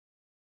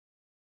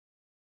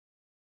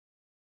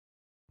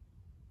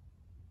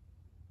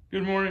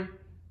Good morning.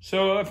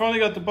 So I finally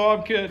got the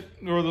Bobcat,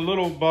 or the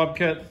little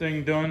Bobcat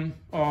thing done.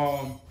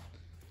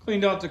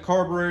 Cleaned out the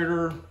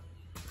carburetor.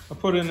 I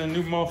put in a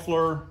new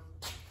muffler.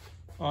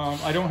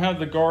 I don't have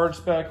the guards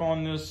back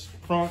on this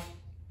front,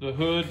 the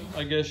hood,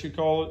 I guess you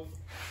call it.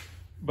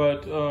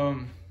 But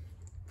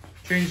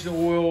changed the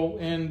oil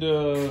and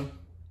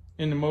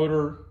in the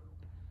motor.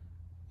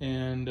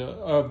 And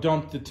I've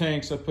dumped the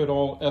tanks. I put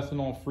all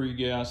ethanol-free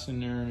gas in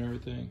there and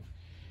everything.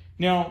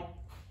 Now,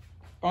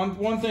 on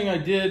one thing I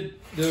did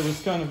that was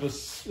kind of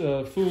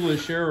a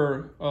foolish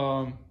error.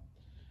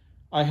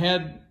 I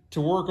had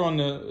to work on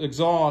the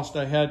exhaust.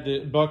 I had the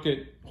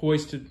bucket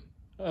hoisted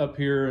up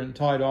here and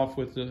tied off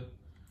with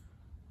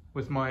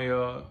my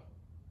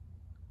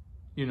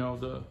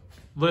the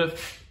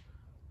lift,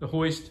 the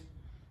hoist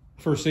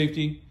for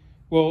safety.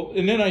 Well,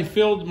 and then I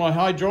filled my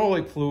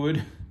hydraulic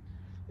fluid,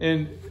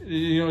 and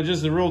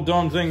just a real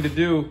dumb thing to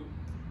do.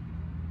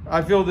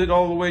 I filled it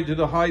all the way to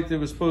the height it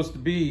was supposed to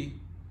be.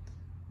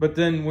 But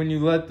then when you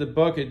let the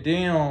bucket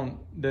down,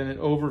 then it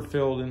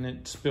overfilled and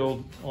it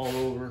spilled all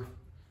over.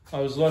 I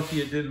was lucky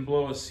it didn't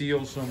blow a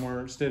seal somewhere.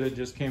 Instead, it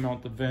just came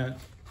out the vent.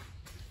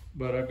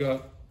 But I've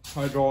got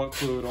hydraulic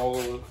fluid all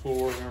over the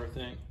floor and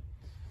everything.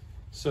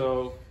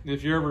 So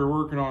if you're ever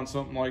working on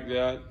something like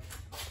that,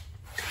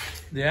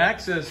 the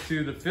access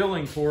to the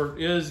filling port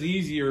is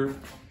easier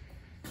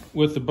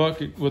with the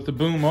bucket, with the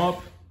boom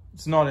up.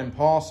 It's not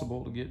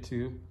impossible to get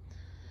to.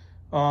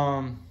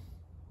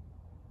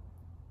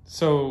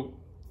 So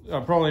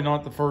I'm probably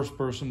not the first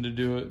person to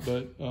do it,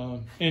 but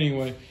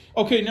anyway.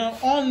 Okay, now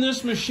on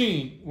this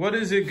machine, what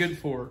is it good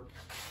for?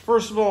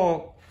 First of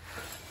all,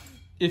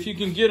 if you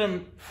can get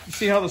them,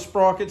 see how the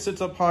sprocket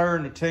sits up higher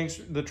and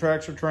the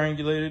tracks are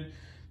triangulated?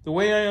 The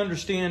way I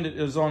understand it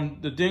is on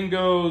the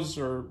Dingos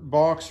or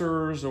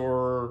Boxers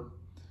or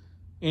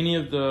any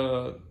of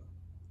the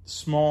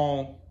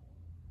small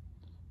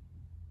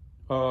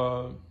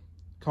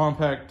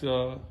compact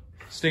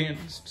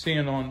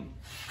stand-on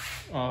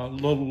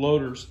little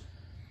loaders.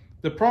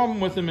 The problem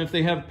with them, if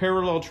they have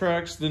parallel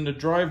tracks, then the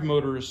drive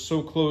motor is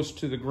so close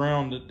to the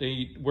ground that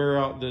they wear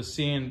out the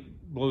sand,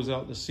 blows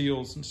out the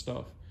seals and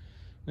stuff.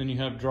 Then you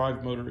have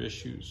drive motor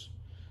issues.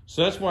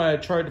 So that's why I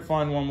tried to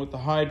find one with the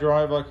high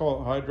drive. I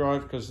call it high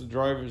drive because the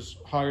drive is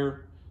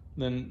higher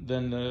than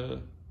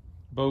the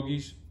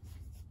bogies.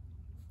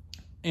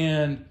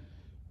 And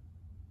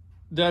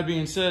that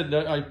being said,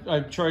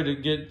 I tried to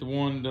get the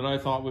one that I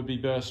thought would be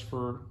best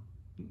for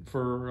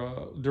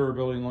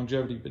durability and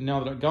longevity. But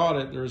now that I got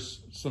it, there's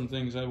some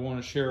things I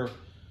want to share,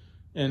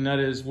 and that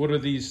is, what are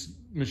these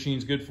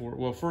machines good for?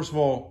 Well, first of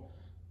all,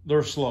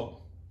 they're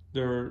slow.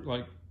 They're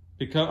like,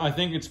 because I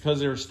think it's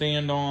because they're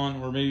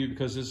stand-on, or maybe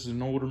because this is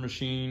an older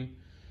machine,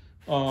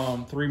 3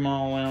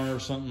 mile an hour or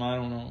something, I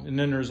don't know. And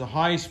then there's a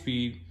high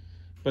speed,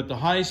 but the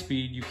high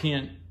speed you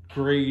can't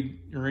grade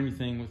or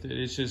anything with it.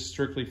 It's just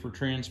strictly for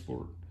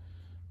transport.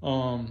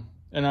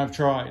 And I've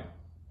tried.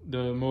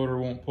 The motor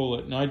won't pull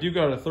it. Now, I do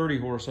got a 30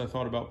 horse I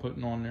thought about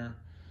putting on there.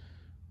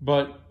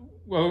 But,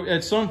 well,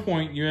 at some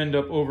point, you end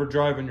up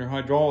overdriving your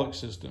hydraulic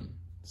system.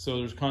 So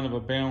there's kind of a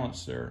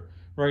balance there.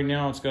 Right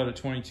now, it's got a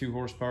 22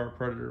 horsepower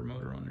Predator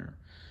motor on there.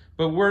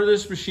 But where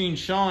this machine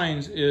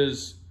shines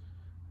is,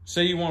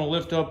 say you want to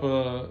lift up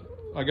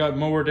I got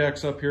mower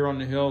decks up here on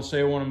the hill.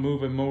 Say I want to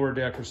move a mower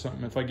deck or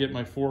something. If I get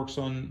my forks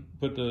on,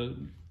 put the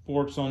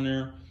forks on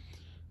there,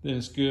 then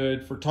it's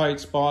good. For tight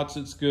spots,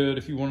 it's good.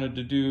 If you wanted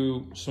to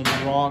do some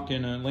rock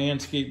in a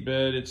landscape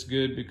bed, it's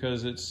good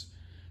because it's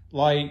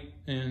light,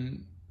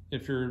 and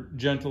if you're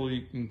gentle,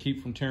 you can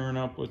keep from tearing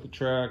up with the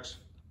tracks.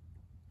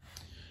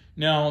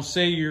 Now,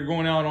 say you're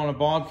going out on a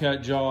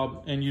Bobcat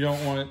job and you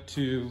don't want it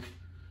to,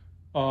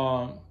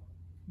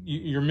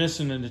 you're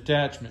missing an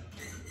attachment.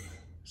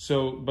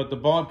 So, but the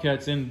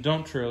Bobcat's in the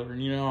dump trailer,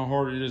 and you know how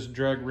hard it is to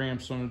drag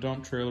ramps on a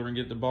dump trailer and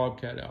get the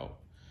Bobcat out.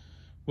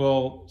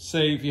 Well,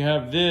 say if you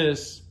have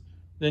this,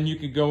 then you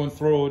could go and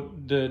throw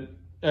the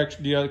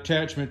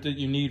attachment that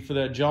you need for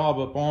that job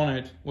up on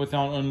it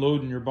without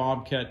unloading your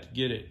Bobcat to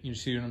get it. You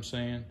see what I'm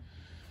saying?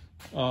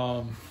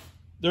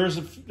 There's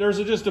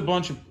just a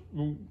bunch of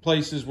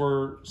places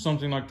where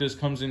something like this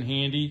comes in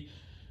handy.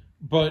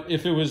 But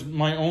if it was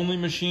my only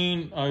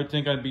machine, I would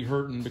think I'd be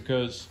hurting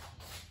because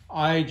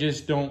I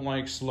just don't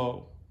like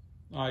slow.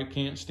 I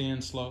can't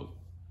stand slow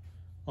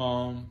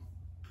on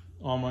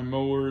my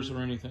mowers or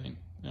anything.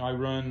 I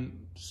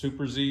run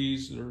Super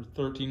Z's or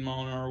 13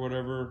 mile an hour,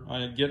 whatever.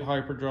 I get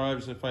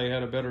hyperdrives if I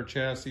had a better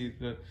chassis.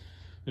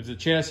 If the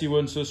chassis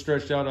wasn't so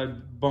stretched out,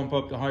 I'd bump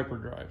up the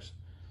hyperdrives.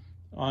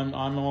 I'm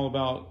all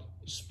about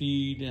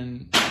speed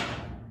and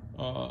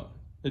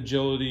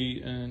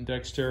agility and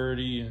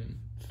dexterity and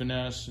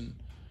finesse, and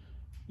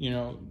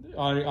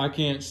I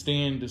can't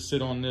stand to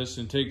sit on this,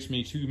 and it takes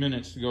me 2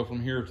 minutes to go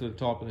from here to the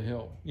top of the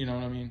hill. You know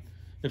what I mean?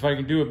 If I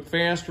can do it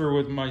faster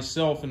with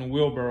myself in a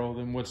wheelbarrow,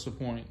 then what's the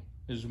point,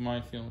 is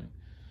my feeling.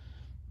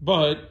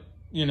 But,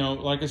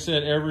 like I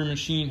said, every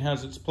machine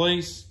has its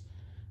place.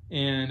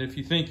 And if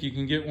you think you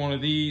can get one of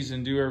these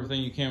and do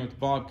everything you can with the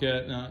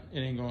Bobcat, it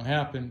ain't going to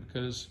happen,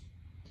 because,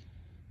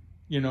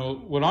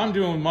 what I'm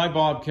doing with my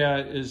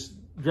Bobcat is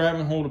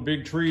grabbing hold of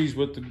big trees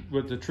with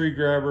the tree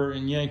grabber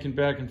and yanking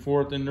back and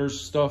forth, and there's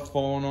stuff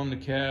falling on the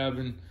cab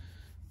and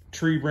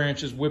tree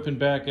branches whipping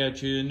back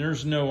at you, and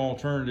there's no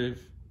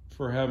alternative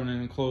for having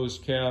an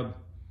enclosed cab.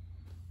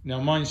 Now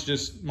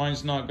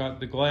mine's not got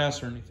the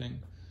glass or anything,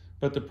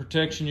 but the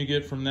protection you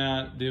get from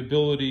that, the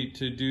ability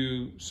to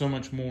do so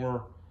much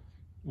more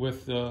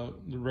with the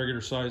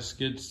regular size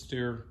skid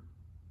steer.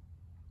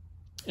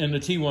 And the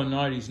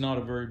T190 is not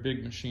a very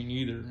big machine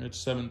either. It's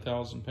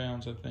 7,000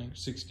 pounds, I think,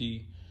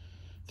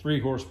 63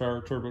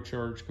 horsepower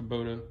turbocharged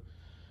Kubota.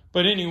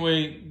 But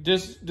anyway,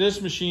 this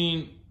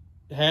machine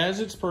has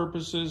its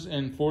purposes,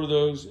 and for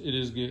those, it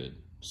is good.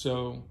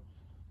 So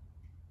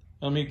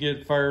let me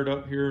get fired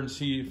up here and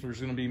see if there's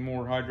going to be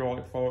more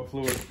hydraulic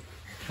fluid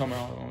come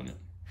out on it.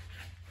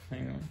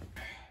 Hang on.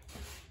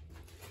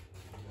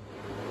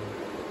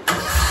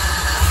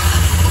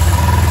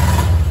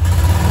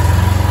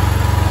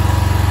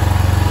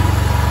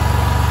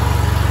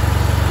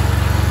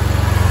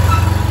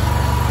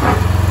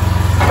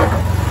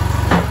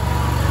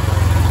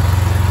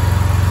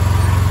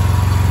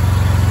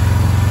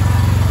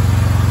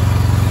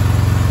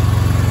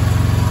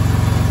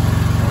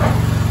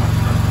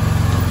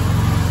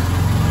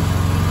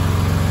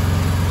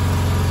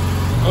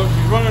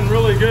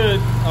 Really good.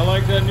 I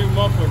like that new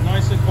muffler,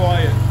 nice and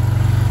quiet.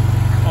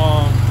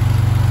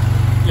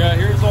 Yeah,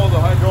 here's all the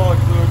hydraulic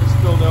fluid that's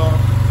spilled out,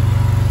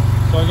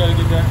 so I got to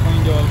get that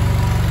cleaned up.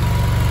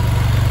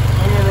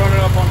 I'm gonna run it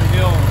up on the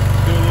hill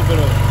and do a little bit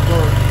of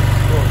dirt.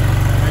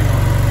 Hang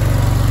on.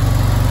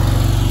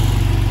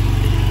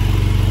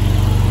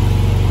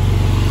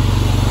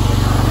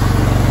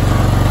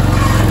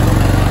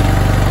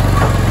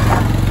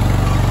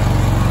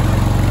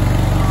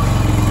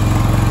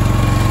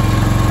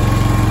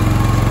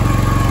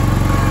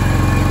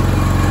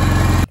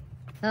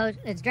 So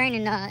it's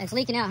draining, it's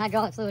leaking out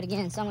hydraulic fluid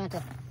again, so I'm going to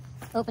have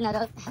to open that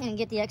up and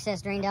get the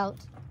excess drained out.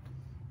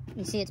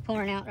 You see it's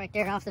pouring out right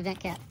there off the vent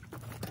cap.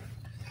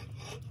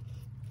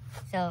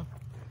 So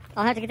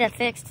I'll have to get that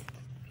fixed.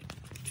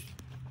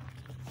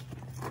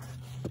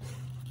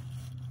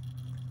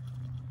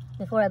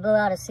 Before I blow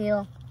out a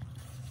seal.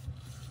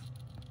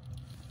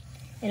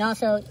 And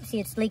also, see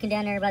it's leaking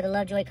down there by the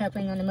Lovejoy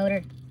coupling on the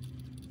motor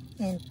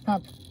and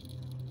pump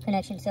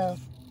connection, so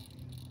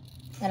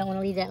I don't want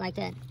to leave that like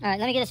that. All right,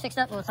 let me get this fixed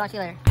up. We'll talk to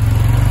you later.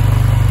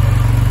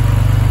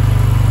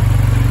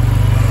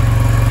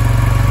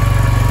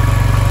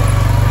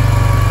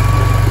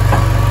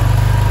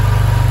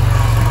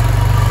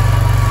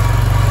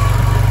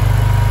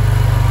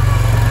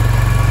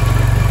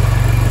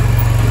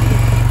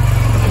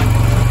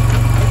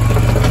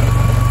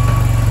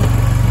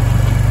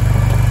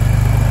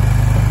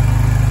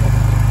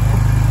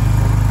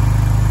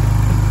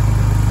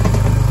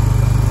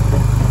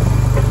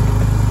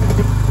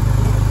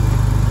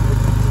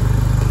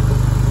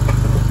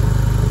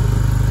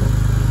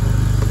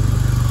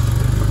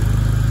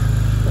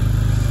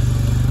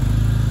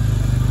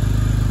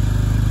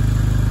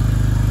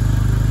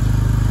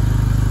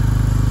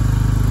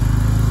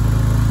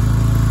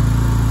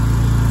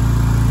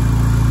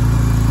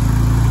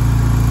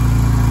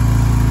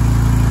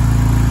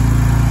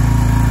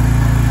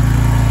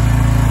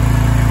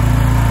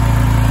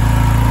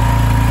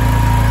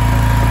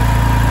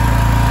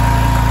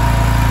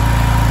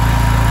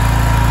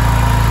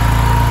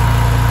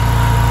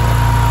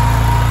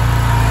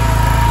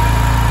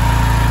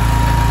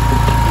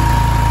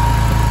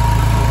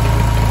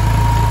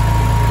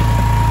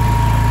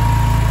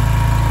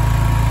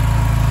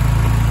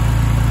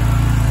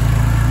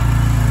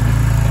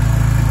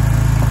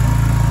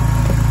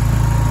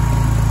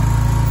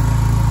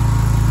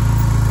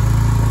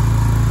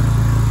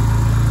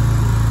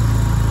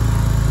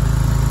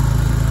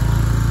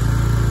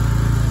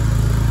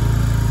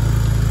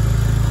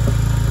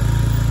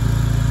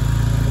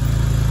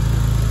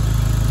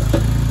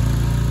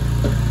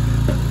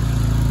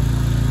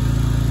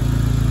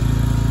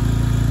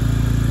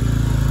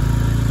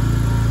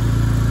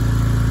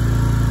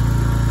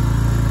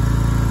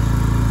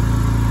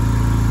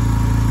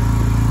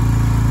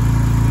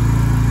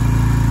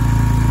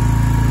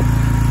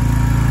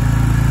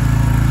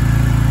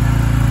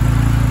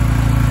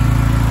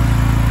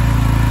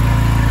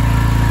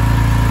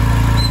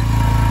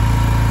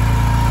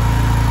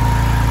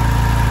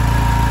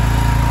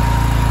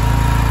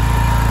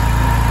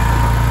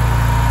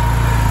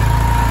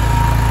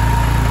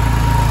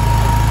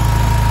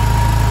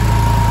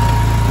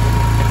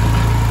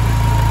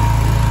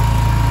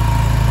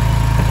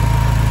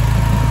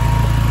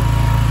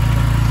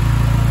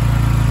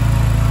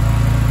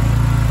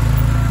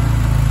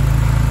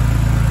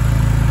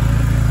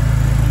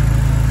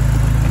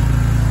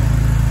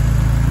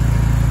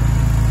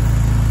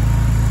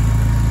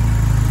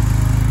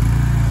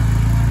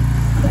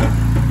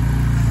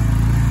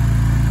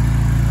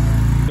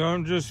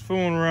 I'm just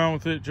fooling around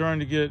with it, trying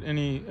to get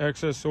any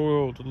excess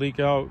oil to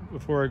leak out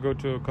before I go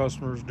to a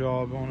customer's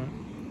job on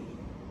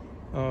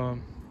it.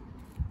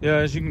 Yeah,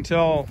 as you can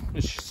tell,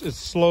 it's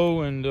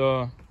slow, and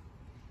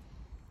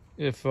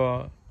if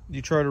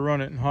you try to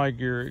run it in high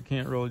gear, it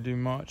can't really do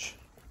much.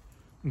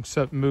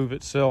 except move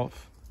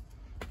itself.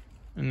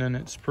 And then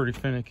it's pretty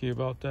finicky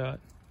about that.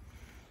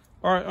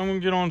 All right, I'm gonna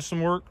get on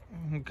some work.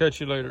 I'll catch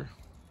you later.